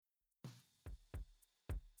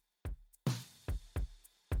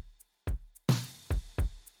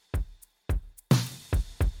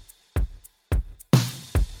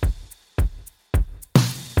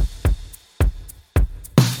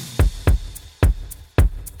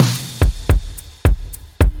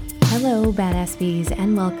Hello, Badass Bees,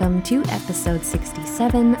 and welcome to episode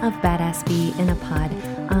 67 of Badass Bee in a Pod.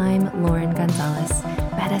 I'm Lauren Gonzalez,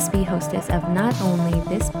 Badass Bee hostess of not only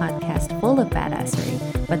this podcast full of badassery,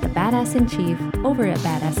 but the Badass in Chief over at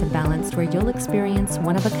Badass and Balanced, where you'll experience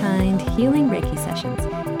one-of-a-kind healing Reiki sessions,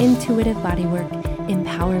 intuitive bodywork,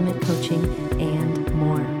 empowerment coaching, and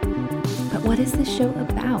more. But what is this show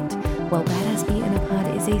about? Well, Badass Bee in a Pod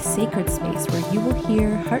is a sacred space where you will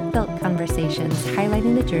hear heartfelt conversations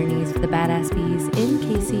highlighting the journeys of the Badass Bees in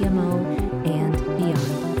KCMO and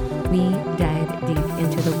beyond. We dive deep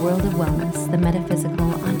into the world of wellness, the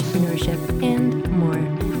metaphysical, entrepreneurship, and more.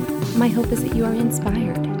 My hope is that you are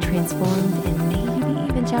inspired, transformed, and maybe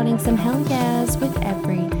even shouting some hell yes with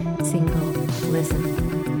every single listen.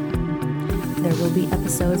 There will be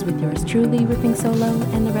episodes with yours truly ripping solo,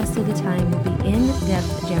 and the rest of the time will be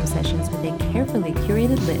in-depth jam sessions with a carefully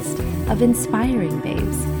curated list of inspiring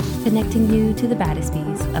babes, connecting you to the baddest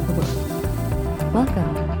bees of the world.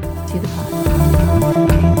 Welcome to the pod.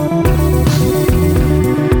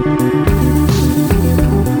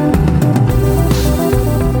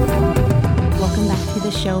 Welcome back to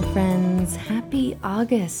the show, friends. Happy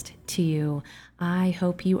August to you. I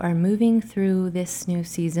hope you are moving through this new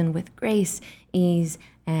season with grace, ease,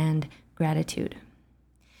 and gratitude.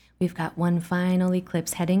 We've got one final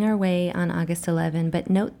eclipse heading our way on August 11, but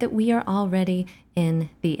note that we are already in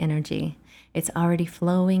the energy. It's already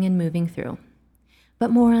flowing and moving through. But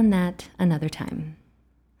more on that another time.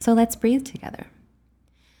 So let's breathe together.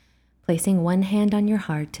 Placing one hand on your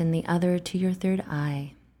heart and the other to your third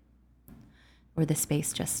eye, or the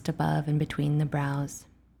space just above and between the brows.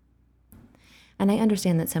 And I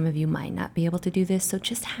understand that some of you might not be able to do this, so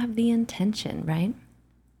just have the intention, right?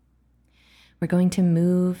 We're going to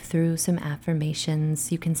move through some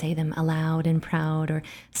affirmations. You can say them aloud and proud or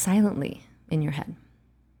silently in your head,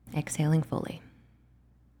 exhaling fully.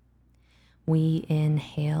 We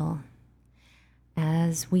inhale.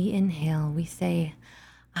 As we inhale, we say,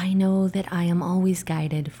 I know that I am always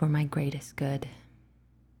guided for my greatest good.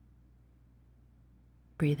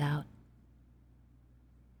 Breathe out.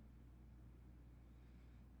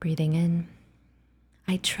 Breathing in,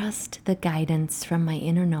 I trust the guidance from my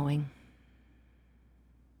inner knowing.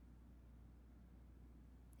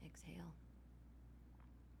 Exhale.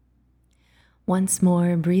 Once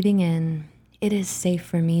more, breathing in, it is safe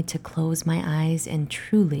for me to close my eyes and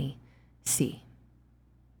truly see.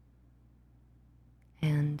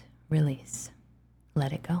 And release.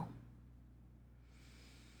 Let it go.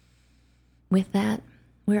 With that,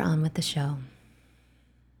 we're on with the show.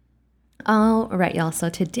 All right, y'all. So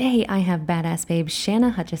today I have badass babe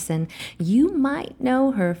Shanna Hutchison. You might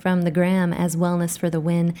know her from the gram as Wellness for the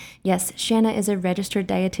Win. Yes, Shanna is a registered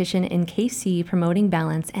dietitian in KC, promoting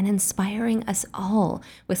balance and inspiring us all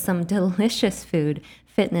with some delicious food,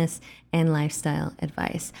 fitness, and lifestyle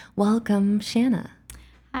advice. Welcome, Shanna.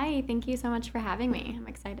 Hi, thank you so much for having me. I'm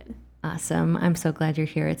excited. Awesome. I'm so glad you're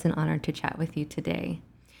here. It's an honor to chat with you today.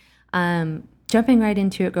 Jumping right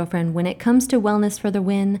into it, girlfriend, when it comes to Wellness for the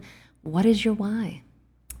Win, what is your why?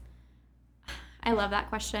 I love that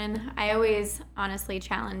question. I always honestly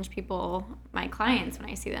challenge people, my clients, when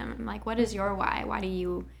I see them. I'm like, what is your why? Why do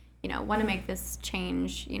you want to make this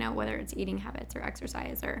change, whether it's eating habits or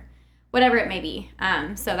exercise or whatever it may be.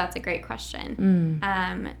 So that's a great question.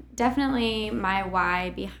 Definitely my why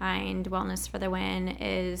behind Wellness for the Win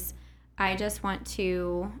is I just want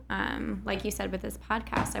to, like you said with this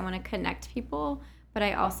podcast, I want to connect people, but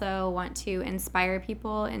I also want to inspire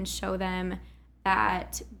people and show them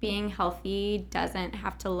that being healthy doesn't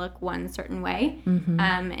have to look one certain way.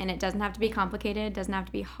 And it doesn't have to be complicated, doesn't have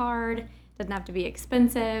to be hard, doesn't have to be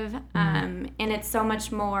expensive. And it's so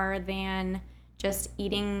much more than just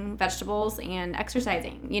eating vegetables and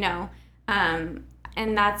exercising, and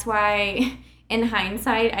that's why in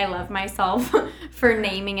hindsight, I love myself for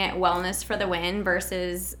naming it Wellness for the Win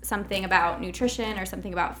versus something about nutrition or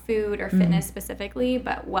something about food or fitness specifically,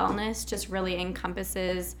 but wellness just really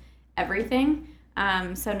encompasses everything.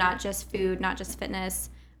 So not just food, not just fitness,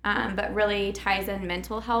 but really ties in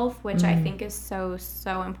mental health, which I think is so,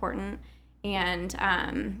 so important. And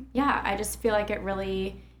I just feel like it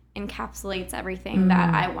really encapsulates everything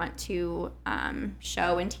that I want to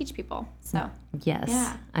show and teach people. So yes,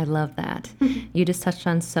 yeah. I love that. You just touched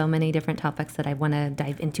on so many different topics that I want to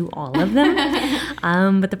dive into all of them.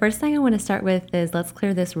 But the first thing I want to start with is let's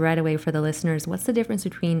clear this right away for the listeners. What's the difference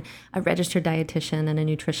between a registered dietitian and a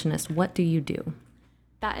nutritionist? What do you do?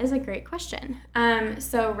 That is a great question.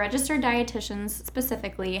 So registered dietitians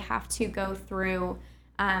specifically have to go through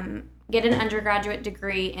get an undergraduate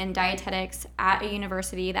degree in dietetics at a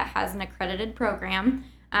university that has an accredited program.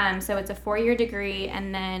 So it's a 4-year degree,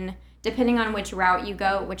 and then depending on which route you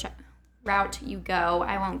go,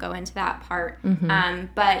 I won't go into that part.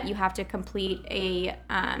 But you have to complete a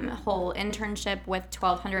whole internship with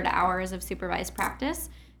 1,200 hours of supervised practice.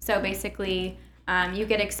 So basically, you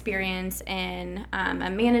get experience in a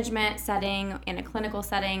management setting, in a clinical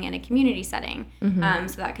setting, in a community setting.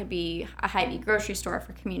 So that could be a Hy-Vee grocery store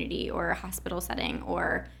for community, or a hospital setting,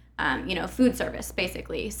 or food service,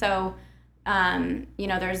 basically. So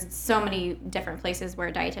there's so many different places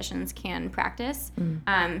where dietitians can practice.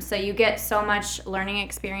 So you get so much learning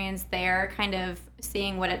experience there, kind of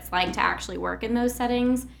seeing what it's like to actually work in those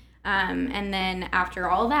settings. And then after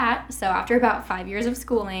all that, so after about 5 years of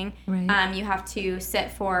schooling, you have to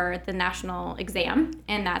sit for the national exam,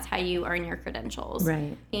 and that's how you earn your credentials.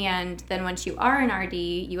 Right. And then once you are an RD,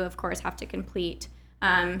 you of course have to complete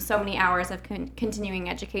so many hours of continuing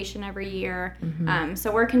education every year.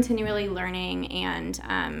 So we're continually learning and,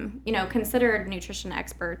 considered nutrition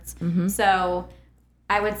experts. So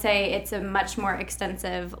I would say it's a much more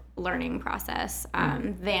extensive learning process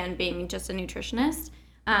than being just a nutritionist.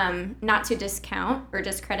 Not to discount or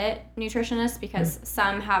discredit nutritionists, because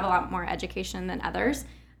some have a lot more education than others.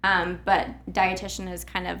 But dietitian is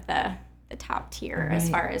kind of the top tier as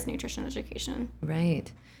far as nutrition education.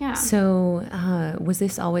 Right. Yeah. So was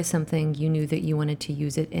this always something you knew that you wanted to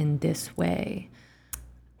use it in this way?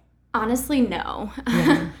 Honestly, no.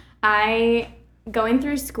 Yeah. Going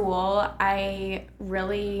through school, I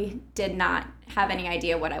really did not have any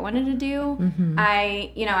idea what I wanted to do.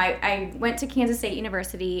 I went to Kansas State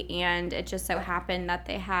University, and it just so happened that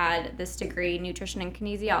they had this degree, nutrition and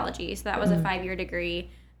kinesiology. So that was a 5-year degree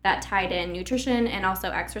that tied in nutrition and also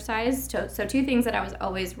exercise. So two things that I was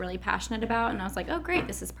always really passionate about. And I was like, oh, great,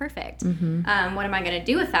 this is perfect. What am I going to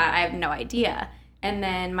do with that? I have no idea. And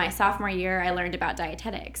then my sophomore year, I learned about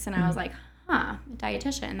dietetics. And I was like,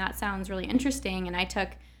 dietitian, that sounds really interesting. And I took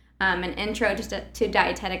an intro to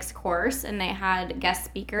dietetics course, and they had guest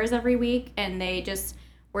speakers every week, and they just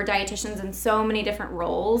were dietitians in so many different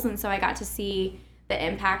roles. And so I got to see the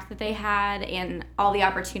impact that they had and all the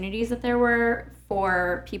opportunities that there were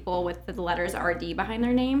for people with the letters RD behind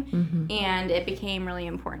their name. And it became really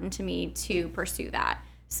important to me to pursue that.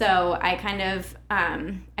 So I kind of,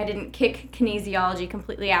 I didn't kick kinesiology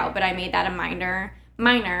completely out, but I made that a minor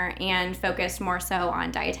and focused more so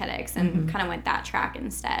on dietetics and kind of went that track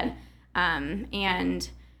instead. And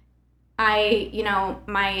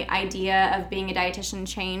my idea of being a dietitian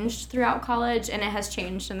changed throughout college, and it has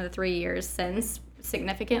changed in the 3 years since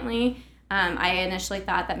significantly. I initially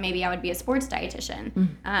thought that maybe I would be a sports dietitian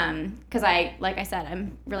because like I said,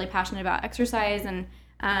 I'm really passionate about exercise, and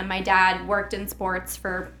my dad worked in sports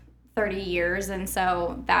for 30 years, and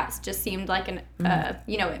so that just seemed like it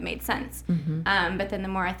made sense. But then the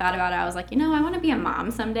more I thought about it, I was like, I want to be a mom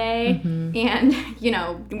someday, and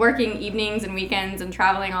working evenings and weekends and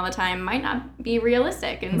traveling all the time might not be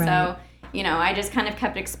realistic. And so I just kind of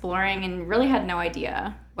kept exploring and really had no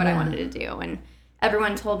idea what I wanted to do. And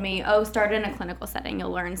everyone told me, oh, start in a clinical setting,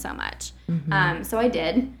 you'll learn so much. So I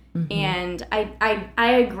did. And I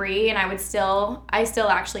agree, and I still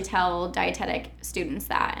actually tell dietetic students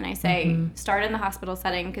that, and I say start in the hospital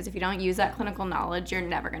setting, because if you don't use that clinical knowledge, you're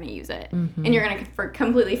never going to use it, and you're going to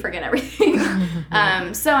completely forget everything.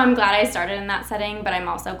 So I'm glad I started in that setting, but I'm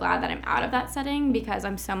also glad that I'm out of that setting, because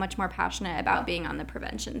I'm so much more passionate about being on the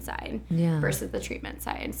prevention side versus the treatment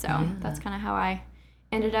side. So that's kind of how I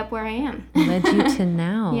ended up where I am. Led you to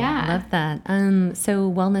now. Yeah. Love that.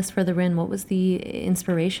 So Wellness for the Win, what was the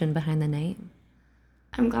inspiration behind the name?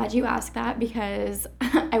 I'm glad you asked that, because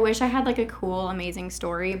I wish I had like a cool, amazing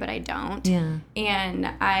story, but I don't. Yeah. And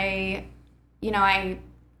I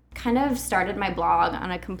kind of started my blog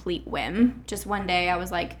on a complete whim. Just one day I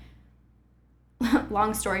was like,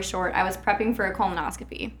 long story short, I was prepping for a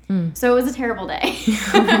colonoscopy. So it was a terrible day.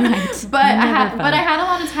 But I had a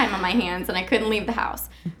lot of time on my hands, and I couldn't leave the house.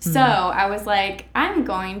 So I was like, I'm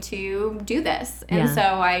going to do this. And so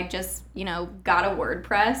I just, got a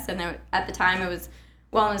WordPress, and at the time it was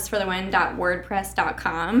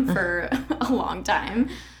wellnessforthewin.wordpress.com for a long time.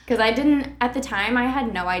 Because at the time, I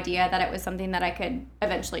had no idea that it was something that I could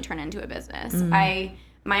eventually turn into a business. My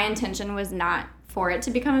intention was not for it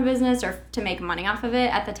to become a business or to make money off of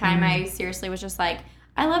it. At the time, I seriously was just like,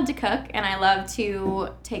 I love to cook, and I love to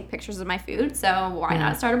take pictures of my food, so why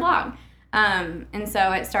not start a blog? And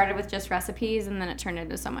so it started with just recipes, and then it turned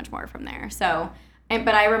into so much more from there.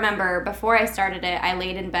 But I remember before I started it, I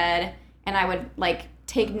laid in bed, and I would like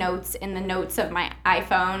take notes in the notes of my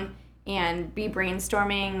iPhone, and be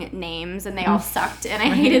brainstorming names, and they all sucked, and I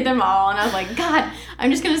hated them all, and I was like, God, I'm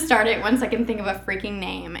just going to start it once I can think of a freaking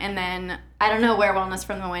name. And then I don't know where Wellness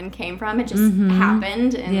from the Wind came from. It just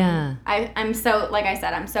happened, and I'm so, like I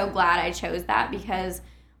said, I'm so glad I chose that, because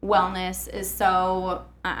wellness is so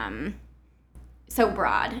so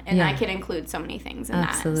broad, and I can include so many things in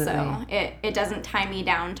that. So it doesn't tie me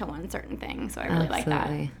down to one certain thing. So I really like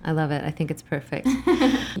that. I love it. I think it's perfect.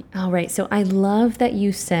 All right. So I love that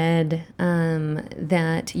you said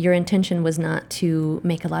that your intention was not to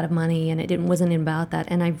make a lot of money, and it wasn't about that.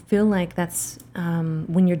 And I feel like that's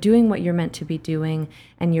when you're doing what you're meant to be doing,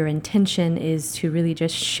 and your intention is to really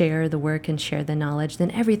just share the work and share the knowledge,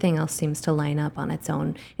 then everything else seems to line up on its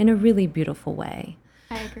own in a really beautiful way.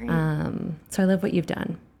 I agree. So I love what you've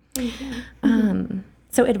done. Thank you.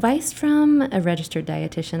 So advice from a registered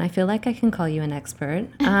dietitian. I feel like I can call you an expert.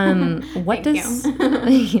 What does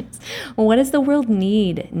what does the world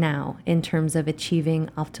need now in terms of achieving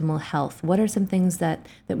optimal health? What are some things that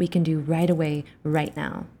we can do right away, right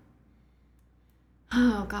now?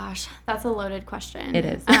 Oh gosh, that's a loaded question. It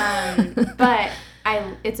is. But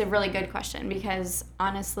it's a really good question, because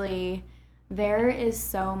honestly, there is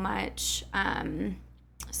so much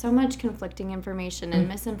conflicting information and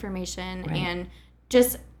misinformation, and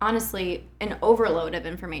just honestly an overload of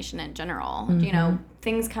information in general. You know,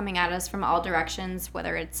 things coming at us from all directions,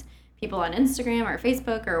 whether it's people on Instagram or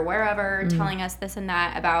Facebook or wherever telling us this and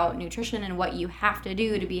that about nutrition and what you have to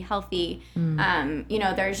do to be healthy. You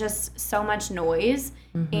know, there's just so much noise,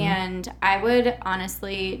 and I would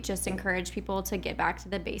honestly just encourage people to get back to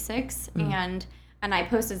the basics. And I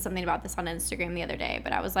posted something about this on Instagram the other day,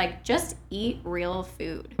 but I was like, just eat real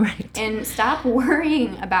food. Right. And stop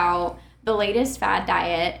worrying about the latest fad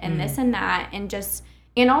diet and this and that, and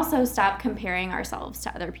also stop comparing ourselves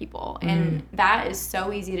to other people. And that is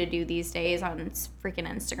so easy to do these days on freaking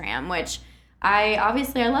Instagram, which I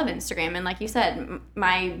love Instagram. And like you said,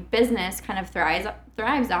 my business kind of thrives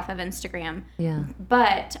off of Instagram. Yeah.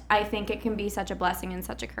 But I think it can be such a blessing and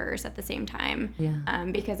such a curse at the same time. Yeah.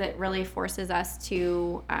 Because it really forces us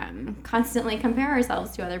to constantly compare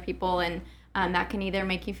ourselves to other people, and that can either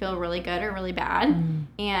make you feel really good or really bad.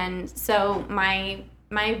 And so my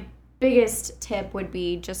biggest tip would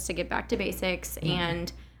be just to get back to basics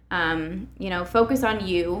and you know, focus on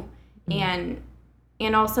you, and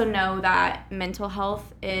also know that mental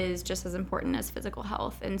health is just as important as physical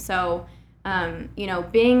health. And so, you know,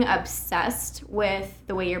 being obsessed with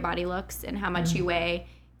the way your body looks and how much you weigh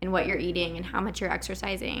and what you're eating and how much you're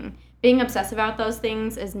exercising, being obsessed about those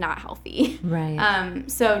things is not healthy. Right.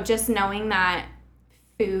 So just knowing that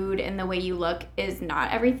food and the way you look is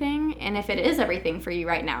not everything. And if it is everything for you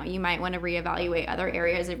right now, you might want to reevaluate other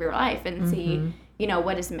areas of your life and see, you know,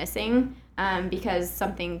 what is missing. Because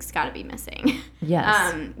something's got to be missing.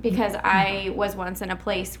 Yes. Because I was once in a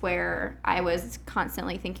place where I was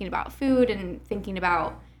constantly thinking about food and thinking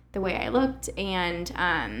about the way I looked.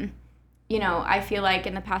 And, you know, I feel like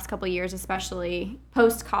in the past couple of years, especially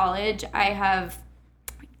post-college, I have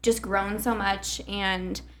just grown so much,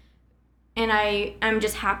 and I'm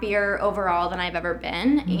just happier overall than I've ever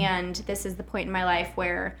been. And this is the point in my life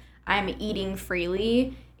where I'm eating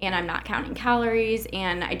freely, and I'm not counting calories,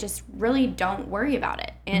 and I just really don't worry about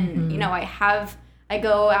it. And, you know, I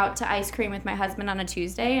go out to ice cream with my husband on a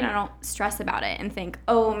Tuesday, and I don't stress about it and think,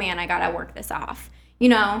 oh man, I gotta work this off, you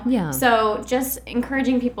know? Yeah. So just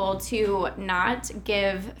encouraging people to not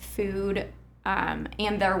give food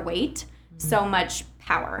and their weight so much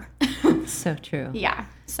power. So true. Yeah.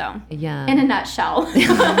 So yeah, in a nutshell.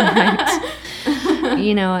 Right.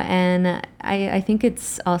 You know, and I think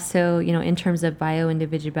it's also, you know, in terms of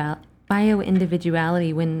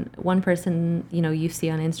bioindividuality, when one person, you know, you see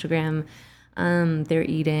on Instagram, they're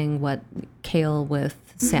eating kale with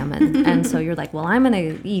salmon. And so you're like, well, I'm going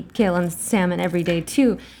to eat kale and salmon every day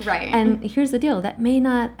too. Right. And here's the deal. That may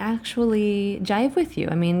not actually jive with you.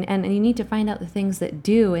 I mean, and you need to find out the things that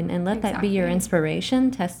do, and let that be your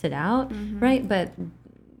inspiration, test it out. Right. But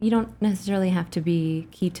you don't necessarily have to be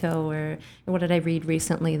keto, or what did I read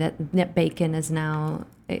recently that bacon is now,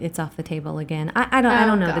 it's off the table again. I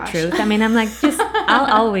don't know the truth. I mean, I'm like,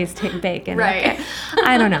 I'll always take bacon. Right. Okay.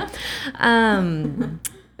 I don't know.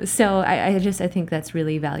 So I think that's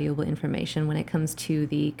really valuable information when it comes to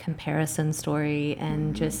the comparison story,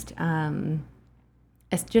 and it's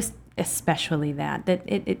just especially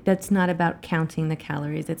that's not about counting the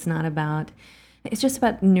calories. It's not about it's just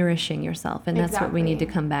about nourishing yourself, and that's what we need to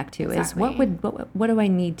come back to is what do I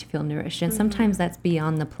need to feel nourished? And sometimes that's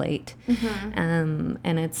beyond the plate. And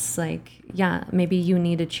it's like, yeah, maybe you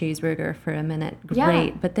need a cheeseburger for a minute,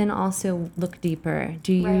 great, but then also look deeper.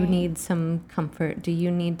 Do you need some comfort? Do you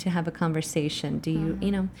need to have a conversation? Do you,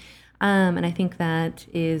 you know, and I think that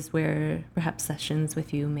is where perhaps sessions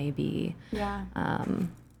with you may be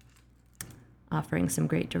offering some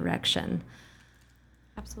great direction.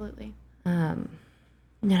 Absolutely. And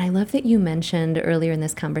I love that you mentioned earlier in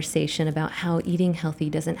this conversation about how eating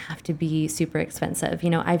healthy doesn't have to be super expensive.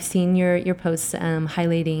 You know, I've seen your posts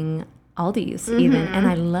highlighting Aldi's even, and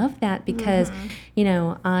I love that because, you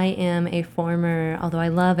know, I am a former, although I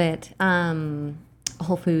love it,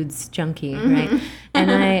 Whole Foods junkie, right?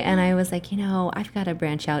 And I was like, you know, I've got to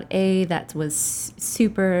branch out. That was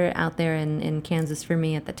super out there in Kansas for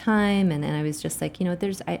me at the time, and I was just like, you know,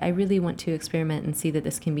 I really want to experiment and see that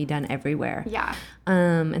this can be done everywhere. Yeah.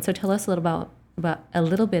 And so tell us a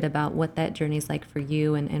little bit about what that journey is like for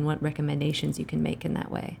you, and what recommendations you can make in that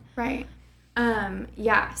way. Right.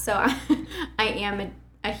 Yeah. So I am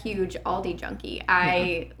a huge Aldi junkie.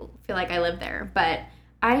 I feel like I live there, but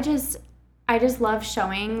I just love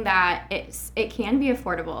showing that it can be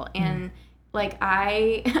affordable, and like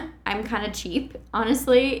I'm kind of cheap,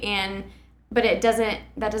 honestly, but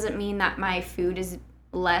that doesn't mean that my food is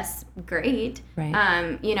less great.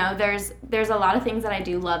 Right. You know, there's a lot of things that I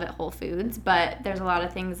do love at Whole Foods, but there's a lot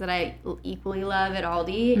of things that I equally love at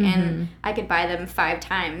Aldi, and I could buy them 5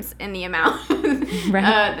 times in the amount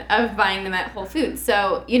of buying them at Whole Foods.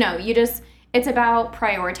 So, you know, it's about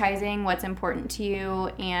prioritizing what's important to you,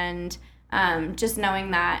 and just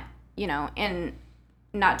knowing that, you know, and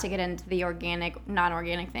not to get into the organic,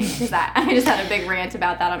 non-organic thing, because I just had a big rant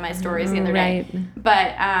about that on my stories the other day.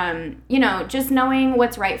 But, you know, just knowing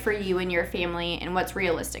what's right for you and your family and what's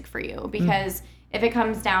realistic for you. Because if it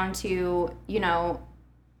comes down to, you know,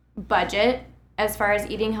 budget as far as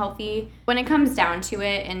eating healthy, when it comes down to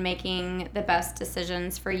it and making the best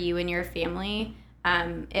decisions for you and your family,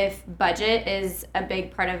 if budget is a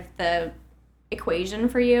big part of the equation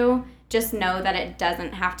for you, just know that it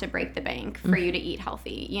doesn't have to break the bank for you to eat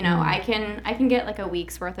healthy. You know, I can get like a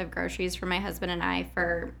week's worth of groceries for my husband and I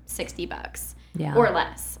for $60 or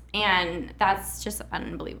less. And that's just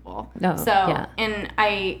unbelievable. And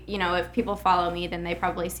I, you know, if people follow me, then they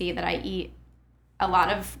probably see that I eat a lot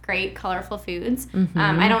of great, colorful foods.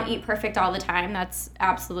 I don't eat perfect all the time. That's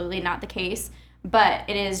absolutely not the case. But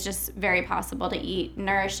it is just very possible to eat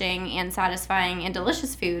nourishing and satisfying and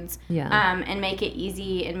delicious foods, and make it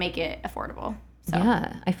easy and make it affordable. So.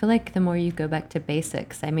 Yeah, I feel like the more you go back to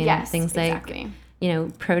basics, I mean, things like, you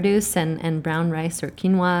know, produce and brown rice or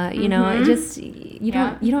quinoa, you know, it just, you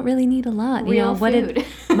don't really need a lot. Real you know, what food.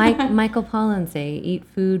 did Michael Pollan say? Eat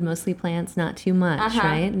food, mostly plants, not too much,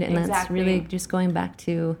 right? And that's really just going back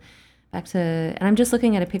to, and I'm just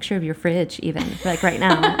looking at a picture of your fridge, even like right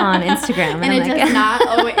now on Instagram, and it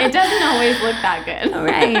doesn't always look that good.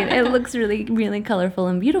 Right, it looks really, really colorful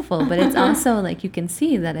and beautiful, but it's also like you can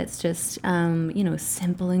see that it's just you know,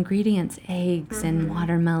 simple ingredients, eggs and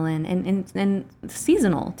watermelon, and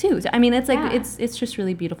seasonal too. I mean, it's like it's just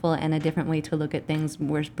really beautiful and a different way to look at things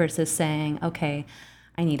versus saying, okay,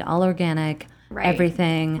 I need all organic.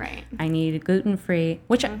 Everything. I need gluten-free,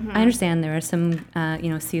 which I understand there are some, you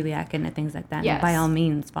know, celiac and things like that. And by all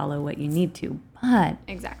means, follow what you need to, but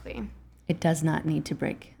it does not need to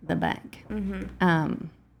break the bank.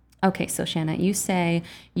 Okay, so Shanna, you say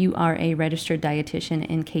you are a registered dietitian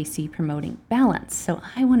in KC promoting balance. So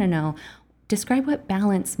I want to know, describe what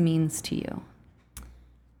balance means to you.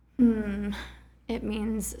 It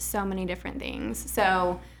means so many different things.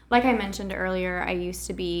 So, like I mentioned earlier, I used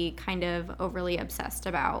to be kind of overly obsessed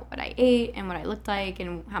about what I ate and what I looked like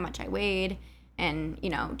and how much I weighed, and, you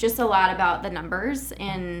know, just a lot about the numbers.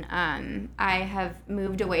 And I have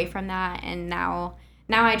moved away from that, and now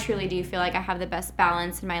I truly do feel like I have the best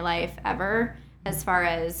balance in my life ever, as far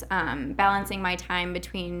as balancing my time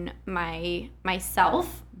between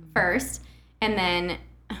myself first, and then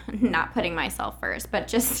not putting myself first, but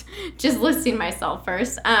just listing myself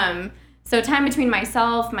first. So time between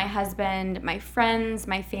myself, my husband, my friends,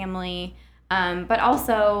 my family, but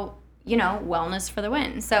also, you know, wellness for the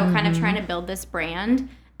win. So kind of trying to build this brand.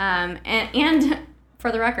 And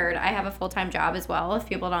for the record, I have a full-time job as well, if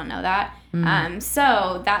people don't know that.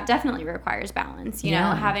 So that definitely requires balance. You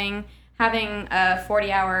know, having a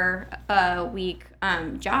 40-hour week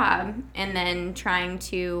job, and then trying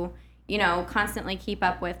to, you know, constantly keep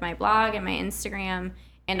up with my blog and my Instagram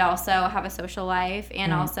and also have a social life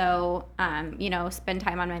and also, spend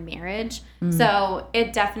time on my marriage. So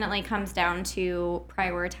it definitely comes down to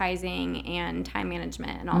prioritizing and time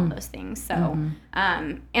management and all of those things. So,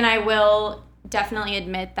 and I will definitely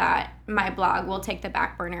admit that my blog will take the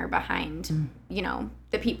back burner behind,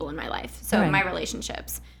 the people in my life. So my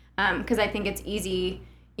relationships. Because I think it's easy,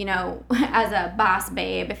 as a boss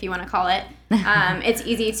babe, if you want to call it, it's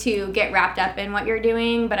easy to get wrapped up in what you're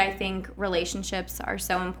doing. But I think relationships are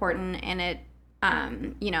so important, and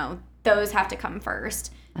those have to come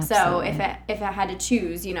first. Absolutely. So if I had to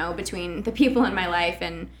choose, between the people in my life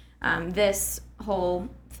and this whole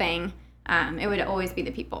thing, it would always be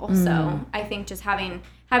the people. So I think just having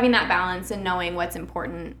that balance and knowing what's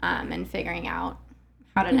important and figuring out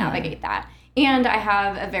how to navigate that. And I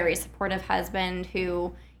have a very supportive husband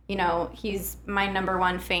who, he's my number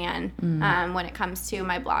one fan when it comes to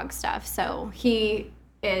my blog stuff. So he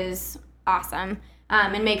is awesome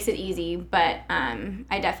and makes it easy. But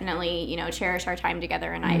I definitely, cherish our time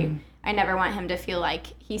together. And I never want him to feel like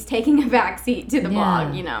he's taking a back seat to the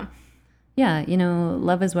blog, Yeah,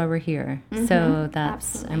 love is why we're here. So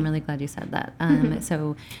Absolutely. I'm really glad you said that.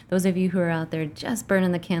 So those of you who are out there just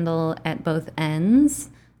burning the candle at both ends,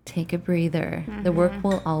 take a breather. The work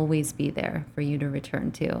will always be there for you to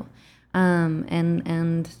return to.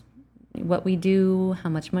 And what we do, how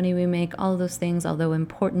much money we make, all of those things, although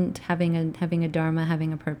important, having a dharma,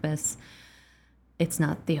 having a purpose, it's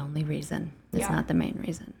not the only reason. It's not the main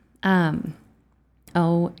reason.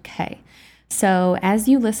 Okay. So as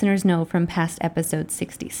you listeners know from past episode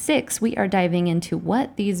 66, we are diving into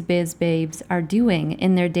what these biz babes are doing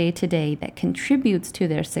in their day-to-day that contributes to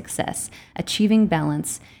their success, achieving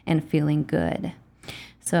balance, and feeling good.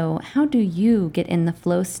 So how do you get in the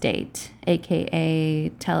flow state, aka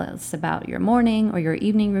tell us about your morning or your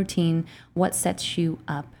evening routine? What sets you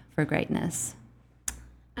up for greatness?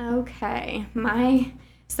 Okay.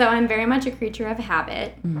 So I'm very much a creature of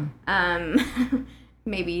habit.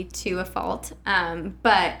 Maybe to a fault.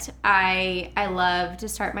 But I love to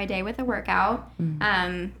start my day with a workout.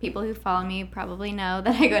 People who follow me probably know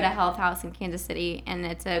that I go to Health House in Kansas City, and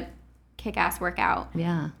it's a kick-ass workout.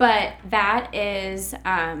 Yeah. But that is,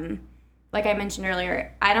 like I mentioned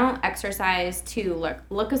earlier, I don't exercise to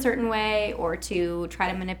look a certain way or to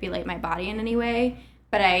try to manipulate my body in any way.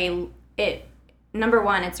 But number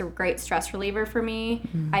one, it's a great stress reliever for me.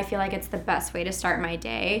 I feel like it's the best way to start my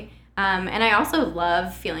day. And I also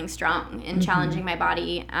love feeling strong and challenging my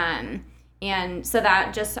body. And so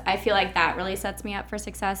I feel like that really sets me up for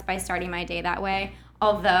success by starting my day that way.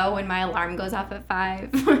 Although when my alarm goes off at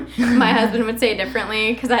 5, my husband would say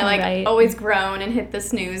differently because I always groan and hit the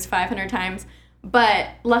snooze 500 times. But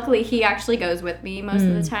luckily he actually goes with me most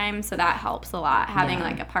of the time. So that helps a lot, having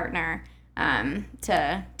a partner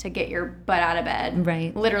to get your butt out of bed,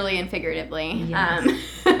 right? Literally and figuratively. Yes.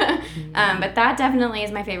 But that definitely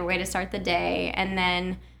is my favorite way to start the day. And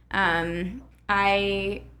then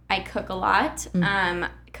I cook a lot.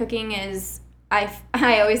 Cooking is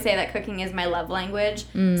I always say that cooking is my love language.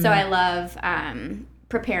 So I love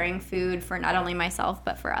preparing food for not only myself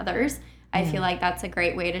but for others. I feel like that's a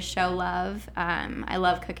great way to show love. I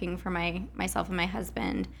love cooking for myself and my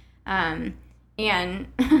husband. And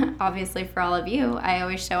obviously for all of you, I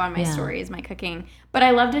always show on my stories my cooking. But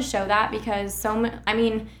I love to show that because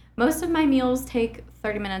most of my meals take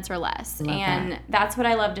 30 minutes or less. That's what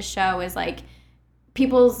I love to show is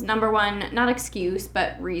people's number one, not excuse,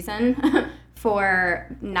 but reason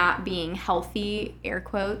for not being healthy, air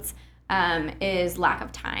quotes, is lack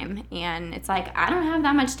of time. And it's I don't have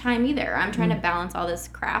that much time either. I'm trying to balance all this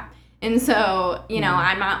crap. And so,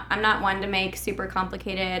 I'm not one to make super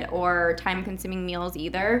complicated or time-consuming meals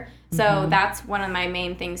either. So that's one of my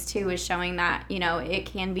main things too, is showing that, it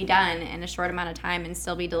can be done in a short amount of time and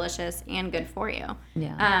still be delicious and good for you.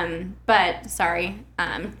 Yeah. But sorry,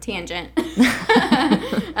 tangent.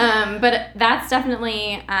 But that's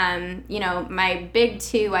definitely, my big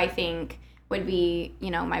two, I think, would be,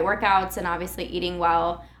 my workouts and obviously eating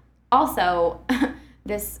well. Also,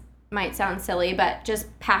 this might sound silly, but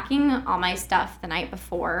just packing all my stuff the night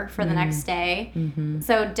before for the next day.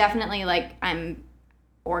 So definitely I'm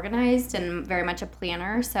organized and very much a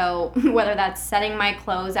planner. So whether that's setting my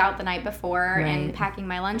clothes out the night before and packing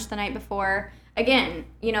my lunch the night before, again,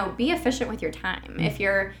 be efficient with your time. If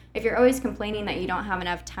you're always complaining that you don't have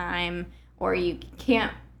enough time or you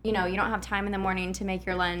can't, you don't have time in the morning to make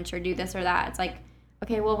your lunch or do this or that, it's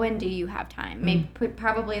okay, well, when do you have time? Maybe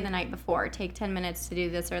probably the night before. Take 10 minutes to do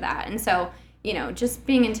this or that. And so, just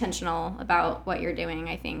being intentional about what you're doing,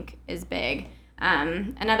 I think, is big.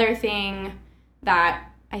 Another thing that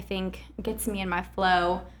I think gets me in my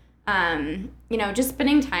flow just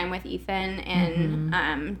spending time with Ethan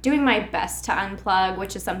and doing my best to unplug,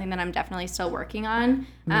 which is something that I'm definitely still working on.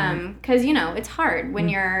 Because it's hard when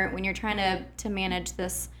you're trying to manage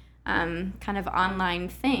this kind of online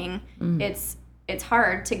thing. It's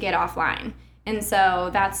hard to get offline, and so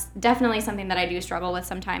that's definitely something that I do struggle with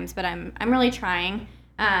sometimes. But I'm really trying.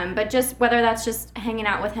 But just whether that's just hanging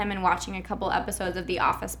out with him and watching a couple episodes of The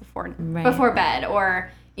Office before bed,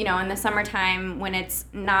 or in the summertime when it's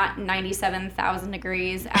not 97,000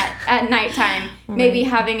 degrees at nighttime, maybe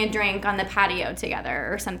having a drink on the patio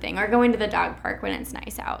together or something, or going to the dog park when it's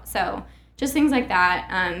nice out. So just things like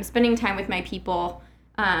that. Spending time with my people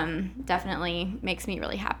definitely makes me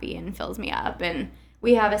really happy and fills me up. And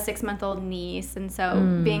we have a 6-month-old niece, and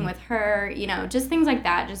so being with her, just things like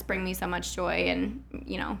that just bring me so much joy and,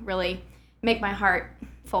 really make my heart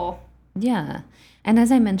full. Yeah. And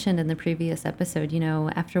as I mentioned in the previous episode,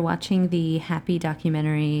 after watching the Happy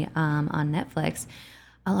documentary on Netflix,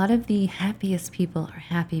 a lot of the happiest people are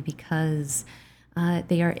happy because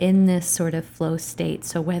they are in this sort of flow state.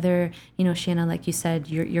 So whether, Shanna, like you said,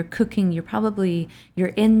 you're cooking, you're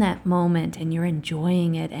in that moment and you're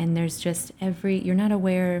enjoying it. And there's just you're not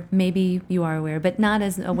aware, maybe you are aware, but not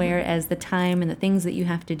as aware as the time and the things that you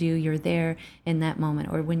have to do. You're there in that moment,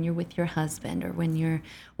 or when you're with your husband, or when you're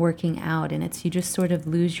working out, and you just sort of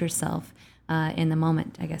lose yourself in the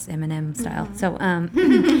moment, I guess, Eminem style. So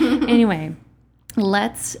anyway,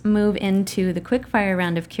 let's move into the quick fire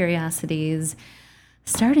round of curiosities.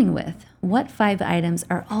 Starting with, what 5 items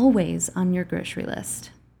are always on your grocery list?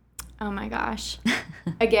 Oh my gosh.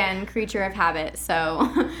 Again, creature of habit.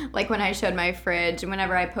 So like when I showed my fridge,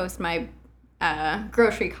 whenever I post my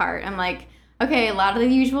grocery cart, I'm like, okay, a lot of the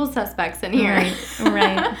usual suspects in here.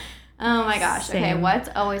 Right. Oh my gosh. Same. Okay, what's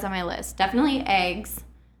always on my list? Definitely eggs,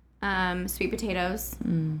 sweet potatoes.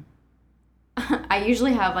 I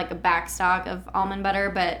usually have like a back stock of almond butter,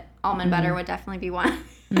 but almond butter would definitely be one.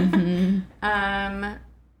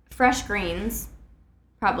 Fresh greens,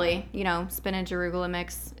 probably, spinach arugula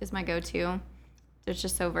mix is my go-to. It's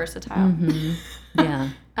just so versatile. Yeah.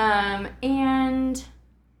 And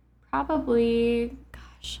probably,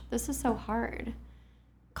 gosh, this is so hard.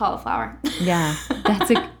 Cauliflower. Yeah,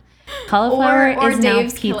 that's cauliflower or is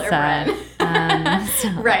Dave's now Killer pizza.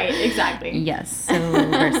 Bread. Right, exactly. Yes, so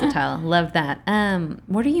versatile. Love that.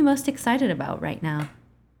 What are you most excited about right now?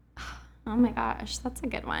 Oh my gosh, that's a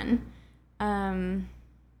good one. I'm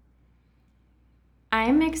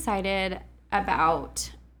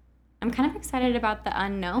kind of excited about the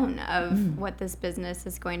unknown of what this business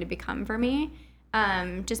is going to become for me.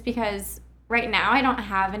 Just because right now I don't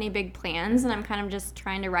have any big plans, and I'm kind of just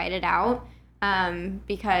trying to write it out.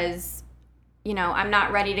 Because, I'm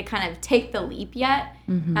not ready to kind of take the leap yet.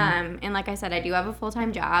 And like I said, I do have a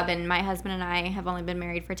full-time job, and my husband and I have only been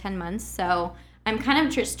married for 10 months. So I'm kind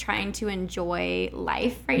of just trying to enjoy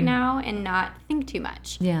life right now and not think too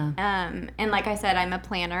much. Yeah. And like I said, I'm a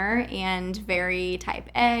planner and very type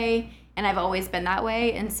A, and I've always been that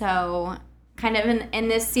way. And so kind of in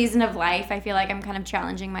this season of life, I feel like I'm kind of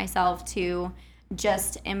challenging myself to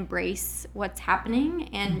just embrace what's happening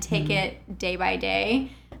and take it day by day.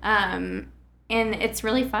 And it's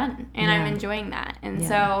really fun, and I'm enjoying that. And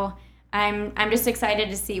so I'm just excited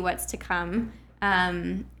to see what's to come.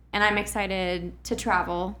 And I'm excited to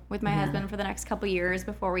travel with my husband for the next couple years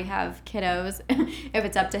before we have kiddos. If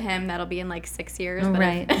it's up to him, that'll be in like 6 years. But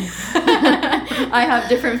Right. I have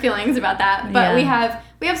different feelings about that. But we have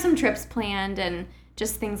some trips planned and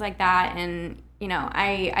just things like that. And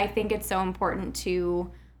I think it's so important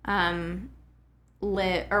to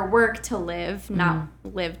live or work to live, not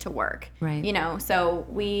live to work. Right. So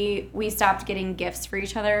we stopped getting gifts for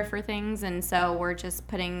each other for things, and so we're just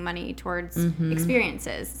putting money towards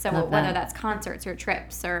experiences. So whether that's concerts or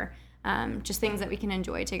trips or just things that we can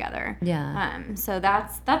enjoy together. Yeah. So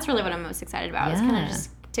that's really what I'm most excited about. Is kind of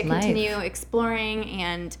just to continue exploring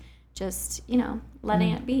and just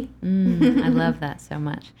letting it be. I love that so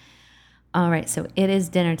much. All right, so it is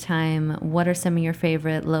dinner time. What are some of your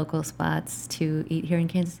favorite local spots to eat here in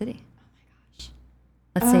Kansas City? Oh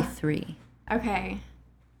my gosh. Let's say 3. Okay.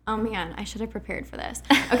 Oh man, I should have prepared for this.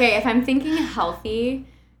 Okay, if I'm thinking healthy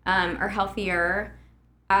or healthier,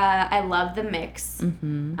 I love the Mix.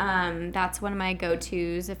 That's one of my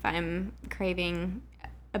go-tos if I'm craving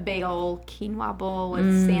a big old quinoa bowl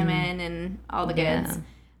with salmon and all the goods.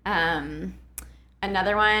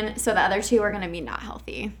 Another one, so the other 2 are going to be not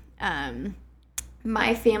healthy.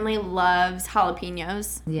 My family loves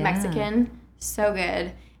jalapenos, Mexican, so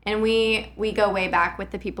good. And we go way back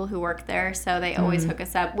with the people who work there, so they always hook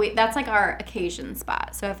us up. That's like our occasion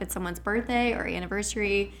spot. So if it's someone's birthday or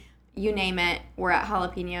anniversary, you name it, we're at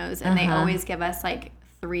Jalapenos, and they always give us like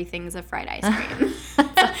 3 things of fried ice cream.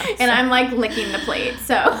 And I'm like licking the plate.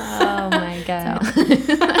 So. Oh my God. So.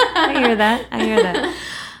 I hear that.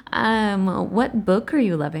 What book are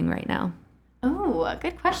you loving right now? Oh,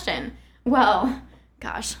 good question. Well,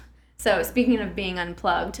 gosh. So speaking of being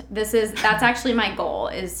unplugged, that's actually my goal,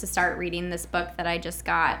 is to start reading this book that I just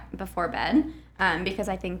got before bed, because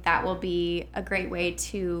I think that will be a great way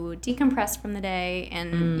to decompress from the day.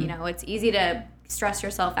 And, it's easy to stress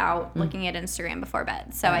yourself out looking at Instagram before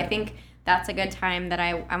bed. So I think that's a good time that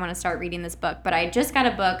I want to start reading this book. But I just got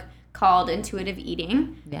a book called Intuitive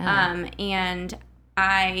Eating. Yeah. And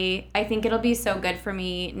I think it'll be so good for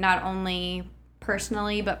me, not only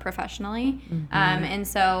personally, but professionally. And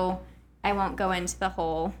so I won't go into the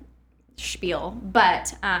whole spiel,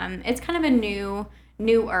 but it's kind of a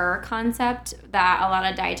newer concept that a lot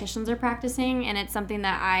of dietitians are practicing, and it's something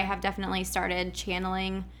that I have definitely started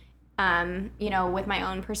channeling, with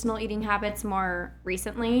my own personal eating habits more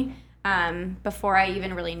recently, before I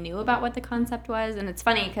even really knew about what the concept was. And it's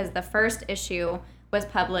funny because the first issue was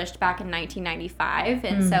published back in 1995,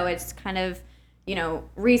 and so it's kind of,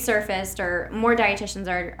 resurfaced, or more dietitians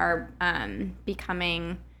are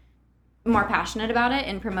becoming more passionate about it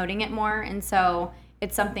and promoting it more. And so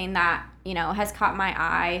it's something that, has caught my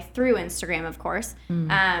eye through Instagram, of course.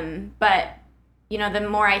 But, the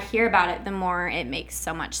more I hear about it, the more it makes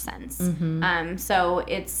so much sense. So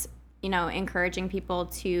it's, encouraging people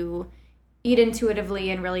to eat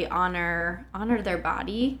intuitively and really honor their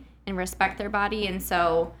body and respect their body. And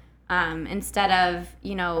so instead of,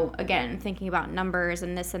 again, thinking about numbers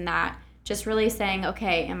and this and that, just really saying,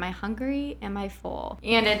 okay, am I hungry? Am I full?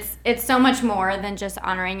 And it's so much more than just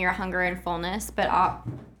honoring your hunger and fullness, but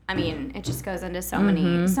it just goes into so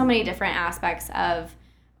many different aspects of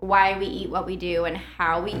why we eat what we do and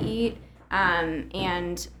how we eat,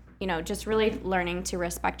 and just really learning to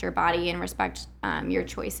respect your body and respect your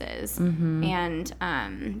choices. And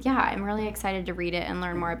I'm really excited to read it and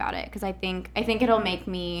learn more about it, because I think it'll make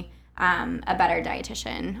me a better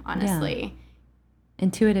dietitian, honestly. Yeah.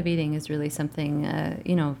 Intuitive eating is really something,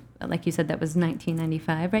 like you said, that was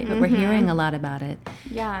 1995, right? But we're hearing a lot about it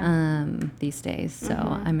these days. So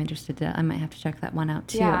I'm interested I might have to check that one out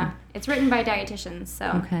too. Yeah, it's written by dietitians,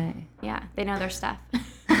 so okay. Yeah, they know their stuff.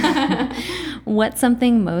 What's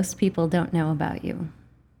something most people don't know about you?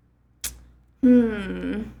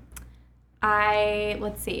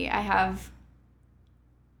 Let's see. I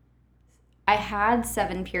had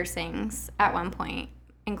 7 piercings at one point,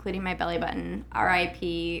 including my belly button.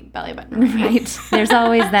 R.I.P. belly button. Right. There's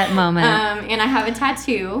always that moment. And I have a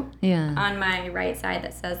tattoo on my right side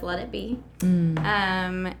that says "Let It Be."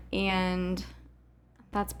 And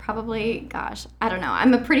that's probably, I don't know.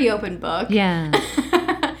 I'm a pretty open book. Yeah.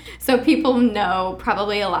 So people know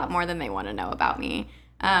probably a lot more than they want to know about me.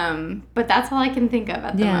 But that's all I can think of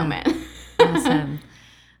at the moment. Awesome.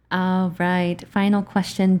 All right. Final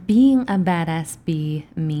question. Being a badass bee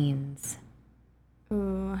means?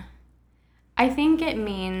 Ooh. I think it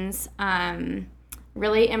means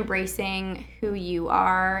really embracing who you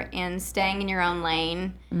are and staying in your own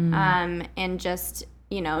lane, and just,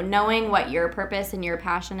 knowing what your purpose and your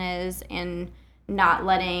passion is, and not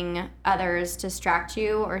letting others distract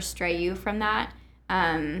you or stray you from that.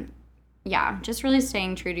 Just really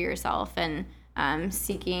staying true to yourself and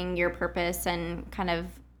seeking your purpose and kind of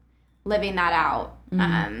living that out.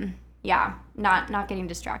 Not getting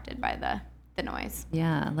distracted by the noise.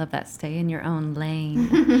 Yeah, I love that. Stay in your own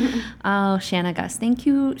lane. Oh, Shanna Gus, thank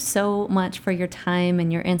you so much for your time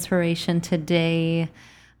and your inspiration today.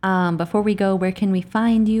 Before we go, where can we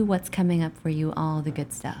find you? What's coming up for you? All the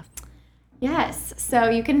good stuff. Yes. So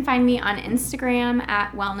you can find me on Instagram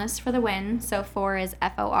at Wellness for the Win. So 4 is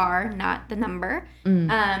FOR, not the number.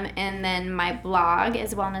 And then my blog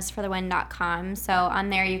is wellnessforthewin.com. So on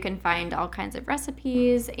there you can find all kinds of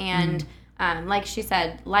recipes and like she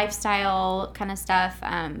said, lifestyle kind of stuff,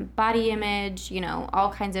 body image,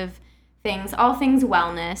 all kinds of things, all things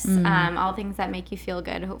wellness, all things that make you feel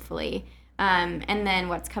good, hopefully. And then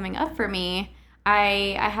what's coming up for me,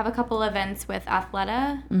 I have a couple events with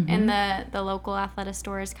Athleta in the local Athleta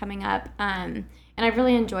stores coming up. And I've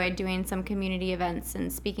really enjoyed doing some community events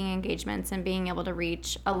and speaking engagements and being able to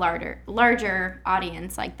reach a larger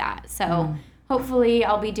audience like that. So hopefully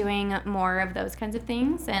I'll be doing more of those kinds of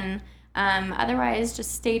things. And otherwise,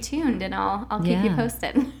 just stay tuned and I'll keep you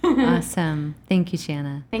posted. Awesome. Thank you,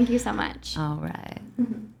 Shanna. Thank you so much. All right.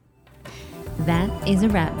 That is a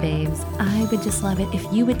wrap, babes. I would just love it if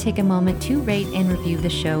you would take a moment to rate and review the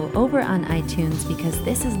show over on iTunes, because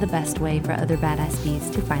this is the best way for other badass bees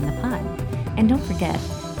to find the pod. And don't forget,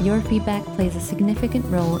 your feedback plays a significant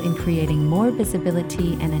role in creating more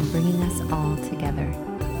visibility and in bringing us all together.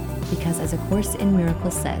 Because as A Course in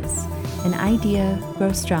Miracles says, an idea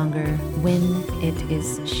grows stronger when it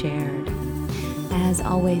is shared. As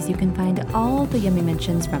always, you can find all the yummy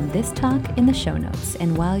mentions from this talk in the show notes.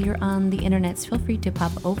 And while you're on the internets, feel free to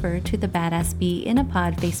pop over to the Badass Bee in a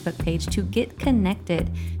Pod Facebook page to get connected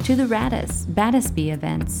to the Badass Bee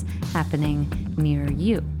events happening near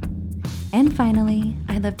you. And finally,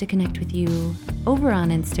 I'd love to connect with you over on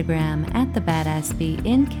Instagram at the Badass Bee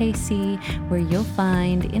in KC, where you'll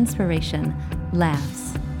find inspiration,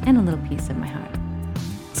 laughs, and a little piece of my heart.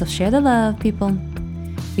 So share the love, people.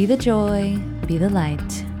 Be the joy, be the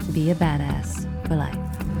light, be a badass for life.